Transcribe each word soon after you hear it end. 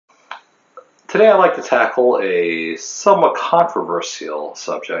Today I'd like to tackle a somewhat controversial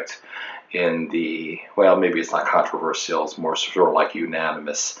subject in well, maybe it's not controversial, it's more sort of like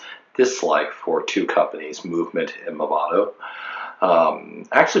unanimous dislike for two companies, Movement and Movado.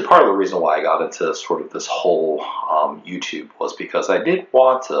 Actually, part of the reason why I got into sort of this whole YouTube was because I did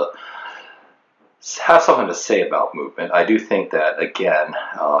want to have something to say about Movement. I do think that, again,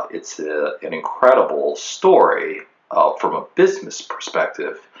 it's an incredible story from a business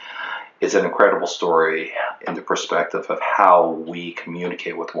perspective. It's an incredible story in the perspective of how we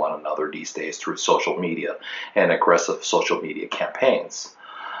communicate with one another these days through social media and aggressive social media campaigns.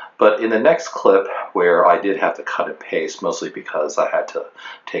 But in the next clip, where I did have to cut and paste, mostly because I had to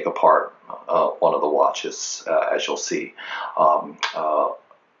take apart one of the watches, as you'll see, I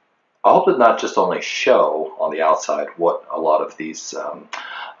hope to not just only show on the outside what a lot of these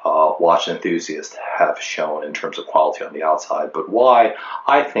watch enthusiasts have shown in terms of quality on the outside, but why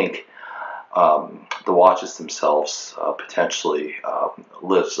I think the watches themselves potentially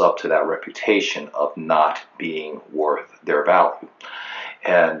lives up to that reputation of not being worth their value.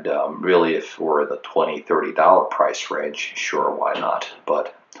 And really, if we're in the $20, $30 price range, sure, why not?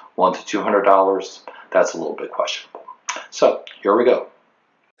 But $100 to $200, that's a little bit questionable. So here we go.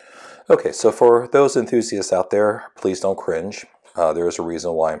 Okay, so for those enthusiasts out there, please don't cringe. There is a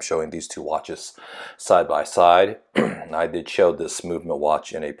reason why I'm showing these two watches side by side. I did show this Movement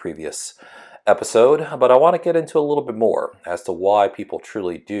watch in a previous episode, but I want to get into a little bit more as to why people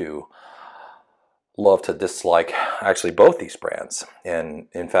truly do love to dislike actually both these brands. And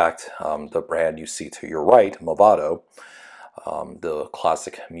in fact, the brand you see to your right, Movado, the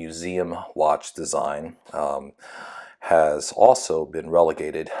classic museum watch design, has also been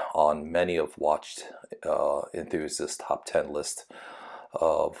relegated on many of watch enthusiasts' top 10 list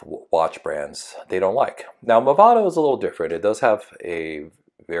of watch brands they don't like. Now, Movado is a little different. It does have a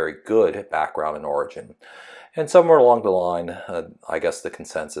very good background and origin. And somewhere along the line, I guess the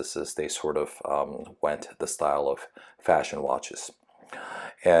consensus is they sort of went the style of fashion watches.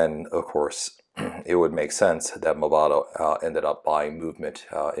 And of course, it would make sense that Movado ended up buying Movement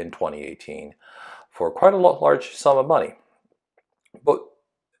in 2018 for quite a large sum of money. But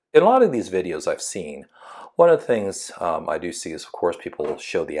in a lot of these videos I've seen, one of the things I do see is, of course, people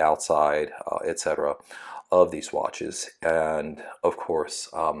show the outside, etc., of these watches. And of course,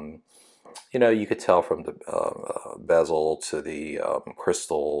 you know, you could tell from the bezel to the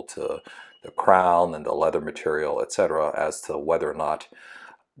crystal to the crown and the leather material, etc., as to whether or not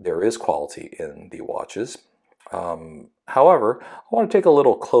there is quality in the watches. However, I want to take a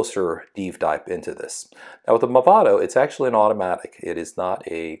little closer deep dive into this. Now with the Movado, it's actually an automatic. It is not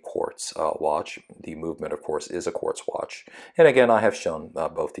a quartz watch. The Movement, of course, is a quartz watch. And again, I have shown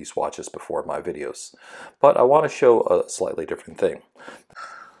both these watches before in my videos. But I want to show a slightly different thing.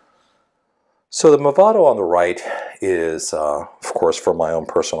 So the Movado on the right is, of course, from my own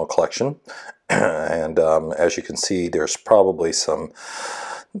personal collection. And as you can see, there's probably some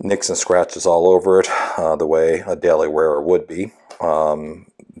nicks and scratches all over it, the way a daily wearer would be.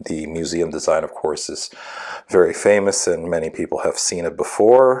 The museum design, of course, is very famous and many people have seen it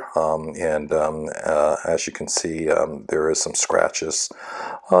before. As you can see, there is some scratches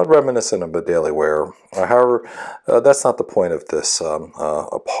reminiscent of a daily wearer. However, that's not the point of this,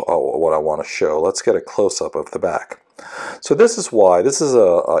 what I want to show. Let's get a close-up of the back. So this is why, this is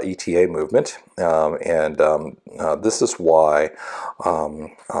a ETA Movement, this is why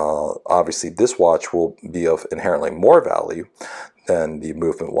obviously this watch will be of inherently more value than the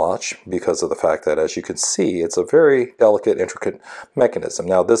Movement watch because of the fact that, as you can see, it's a very delicate, intricate mechanism.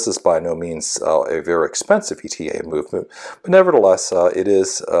 Now this is by no means a very expensive ETA Movement, but nevertheless it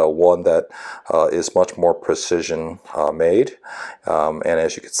is one that is much more precision made, and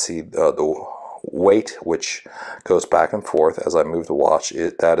as you can see, the weight which goes back and forth as I move the watch,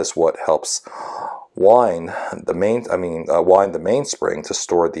 that is what helps wind the mainspring to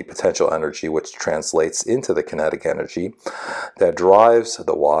store the potential energy, which translates into the kinetic energy that drives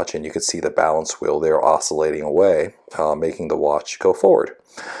the watch, and you can see the balance wheel there oscillating away, making the watch go forward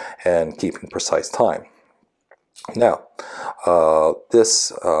and keeping precise time. Now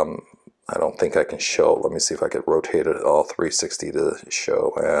this I don't think I can show. Let me see if I could rotate it all 360 to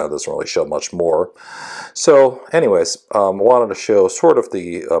show. It doesn't really show much more. So anyways, I wanted to show sort of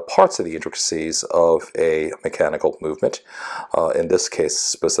the parts of the intricacies of a mechanical movement. In this case,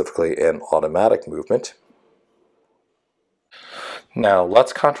 specifically an automatic movement. Now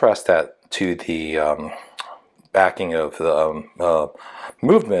let's contrast that to the backing of the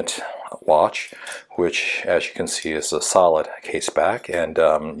Movement watch, which, as you can see, is a solid case back, and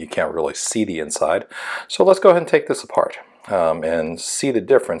you can't really see the inside. So let's go ahead and take this apart. and see the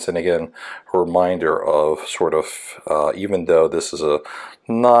difference. And again, a reminder of sort of, even though this is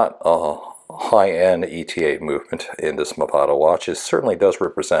not a high-end ETA movement in this Movado watch, it certainly does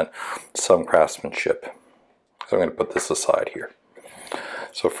represent some craftsmanship. So I'm going to put this aside here.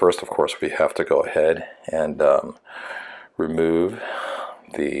 So first, of course, we have to go ahead and remove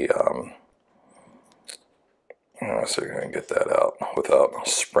the, so you're going to get that out without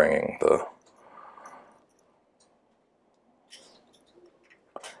springing the,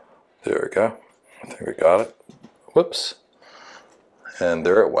 there we go. I think we got it. Whoops. And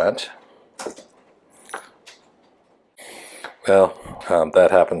there it went. Well,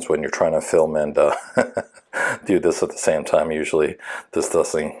 that happens when you're trying to film and do this at the same time. Usually this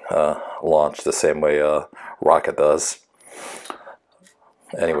doesn't launch the same way Rocket does.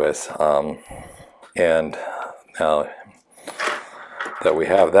 Anyways, and now that we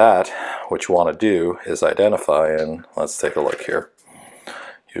have that, what you want to do is identify, and let's take a look here.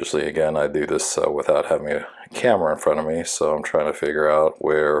 Usually, again, I do this without having a camera in front of me, so I'm trying to figure out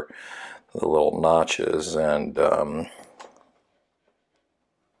where the little notch is, and there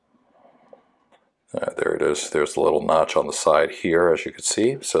it is. There's a little notch on the side here, as you can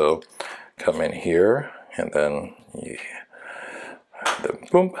see. So come in here, and then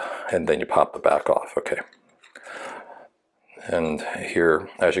boom, and then you pop the back off. Okay. And here,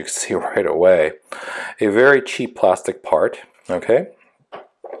 as you can see right away, a very cheap plastic part. Okay.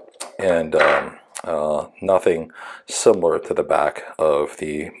 And nothing similar to the back of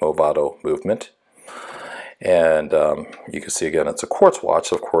the Movado movement. And you can see again, it's a quartz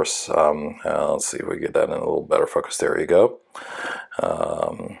watch, of course. Let's see if we get that in a little better focus. There you go.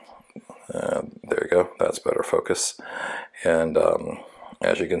 There you go. That's better focus. And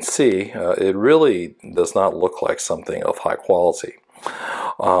as you can see, it really does not look like something of high quality.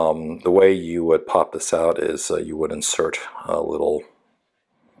 The way you would pop this out is you would insert a little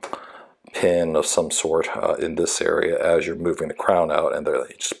pin of some sort in this area as you're moving the crown out, and you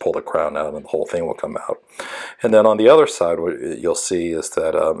just pull the crown out and the whole thing will come out. And then on the other side, what you'll see is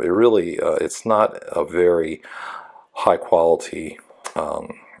that it really it's not a very high quality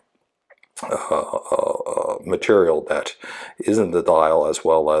material that isn't the dial, as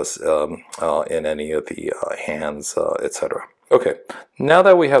well as in any of the hands, etc. Okay, now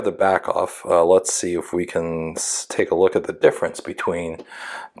that we have the back off, let's see if we can take a look at the difference between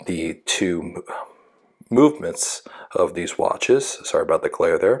the two movements of these watches. Sorry about the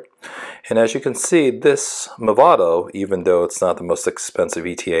glare there. And as you can see, this Movado, even though it's not the most expensive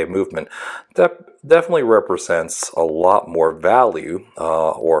ETA movement, that definitely represents a lot more value,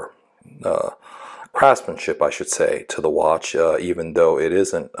 or craftsmanship, I should say, to the watch, even though it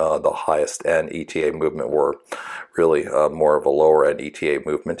isn't the highest end ETA movement. We're really more of a lower end ETA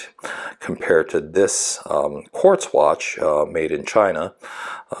movement compared to this quartz watch made in China.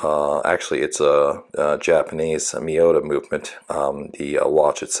 Actually, it's a Japanese Miyota movement. The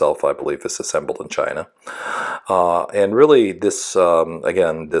watch itself, I believe, is assembled in China. And really, this,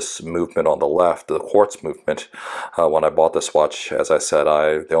 again, this movement on the left, the quartz movement, when I bought this watch, as I said,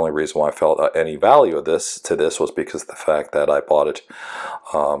 the only reason why I felt any value of this was because of the fact that I bought it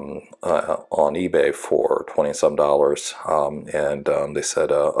on eBay for $20-some, and they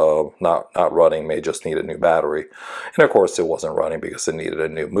said, oh, not running, may just need a new battery. And of course, it wasn't running because it needed a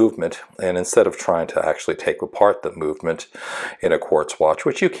new movement. And instead of trying to actually take apart the movement in a quartz watch,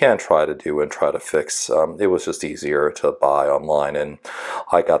 which you can try to do and try to fix, it was just easier to buy online. And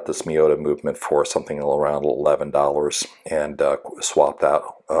I got this Miyota movement for something around $11 and swapped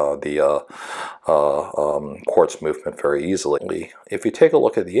out the quartz movement very easily. If you take a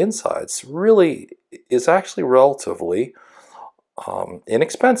look at the insides, really is actually relatively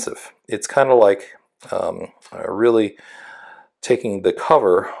inexpensive. It's kind of like really taking the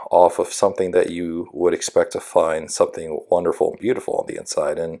cover off of something that you would expect to find something wonderful and beautiful on the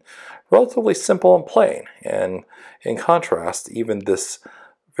inside, and relatively simple and plain. And in contrast, even this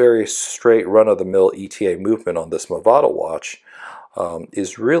very straight run-of-the-mill ETA movement on this Movado watch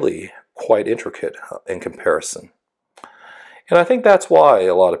is really quite intricate in comparison. And I think that's why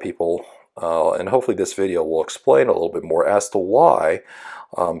a lot of people, and hopefully this video will explain a little bit more as to why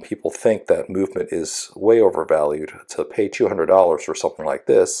people think that movement is way overvalued to pay $200 for something like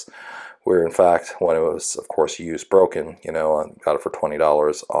this, where in fact, when it was, of course, used broken, you know, I got it for $20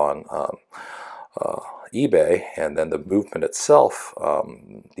 on eBay, and then the movement itself,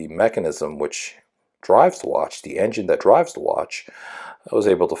 the mechanism which drives the watch, the engine that drives the watch, I was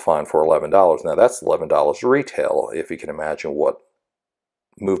able to find for $11. Now that's $11 retail, if you can imagine what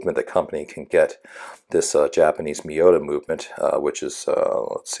movement the company can get this Japanese Miyota movement, which is,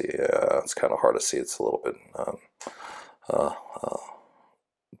 let's see, it's kind of hard to see, it's a little bit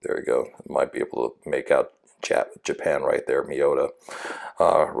There you go. Might be able to make out Japan right there, Miyota,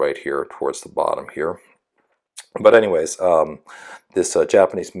 right here towards the bottom here. But anyways, this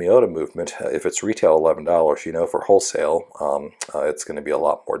Japanese Miyota movement, if it's retail $11, you know, for wholesale, it's going to be a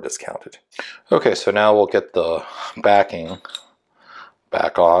lot more discounted. Okay, so now we'll get the backing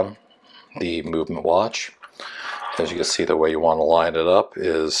back on the movement watch. As you can see, the way you want to line it up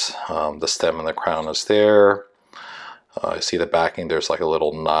is the stem and the crown is there. You see the backing, there's like a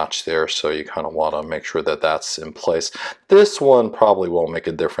little notch there, so you kind of want to make sure that that's in place. This one probably won't make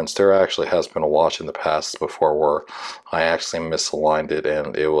a difference. There actually has been a watch in the past before where I actually misaligned it,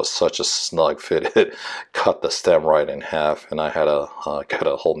 and it was such a snug fit. It cut the stem right in half, and I had to get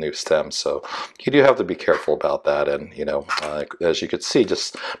a whole new stem. So you do have to be careful about that. And you know, as you can see,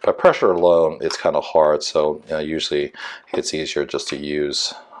 just by pressure alone, it's kind of hard. So usually it's easier just to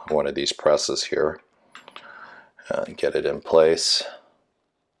use one of these presses here. Get it in place.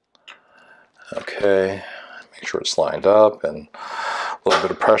 Okay, make sure it's lined up, and a little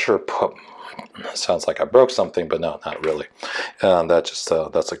bit of pressure. Sounds like I broke something, but no, not really. That just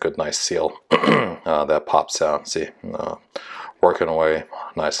that's a good, nice seal. That pop sound. See, working away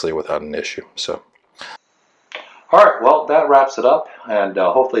nicely without an issue. So. All right, well, that wraps it up, and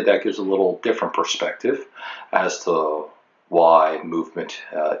hopefully that gives a little different perspective as to why Movement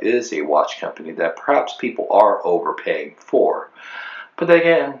is a watch company that perhaps people are overpaying for. But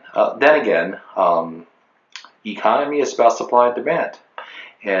then again, economy is about supply and demand.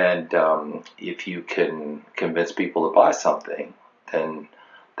 And if you can convince people to buy something, then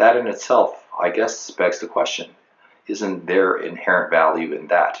that in itself, I guess, begs the question, isn't there inherent value in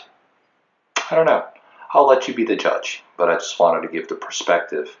that? I don't know. I'll let you be the judge, but I just wanted to give the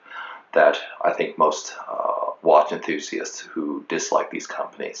perspective that I think most watch enthusiasts who dislike these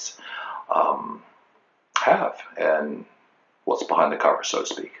companies have, and what's behind the cover, so to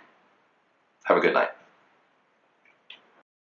speak. Have a good night.